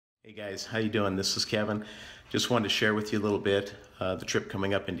Hey guys, how you doing? This is Kevin. Just wanted to share with you a little bit the trip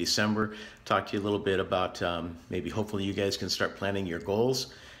coming up in December. Talk to you a little bit about maybe hopefully you guys can start planning your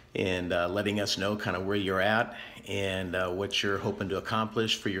goals and letting us know kind of where you're at and what you're hoping to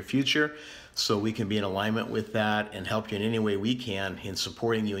accomplish for your future, so we can be in alignment with that and help you in any way we can in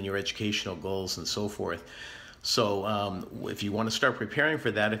supporting you in your educational goals and so forth. So if you want to start preparing for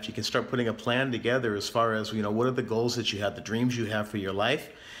that, if you can start putting a plan together as far as, what are the goals that you have, the dreams you have for your life,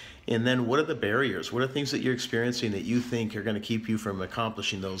 and then what are the barriers? What are things that you're experiencing that you think are going to keep you from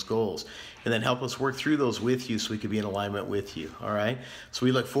accomplishing those goals? And then help us work through those with you so we can be in alignment with you, all right? So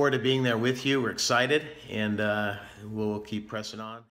we look forward to being there with you. We're excited, and we'll keep pressing on.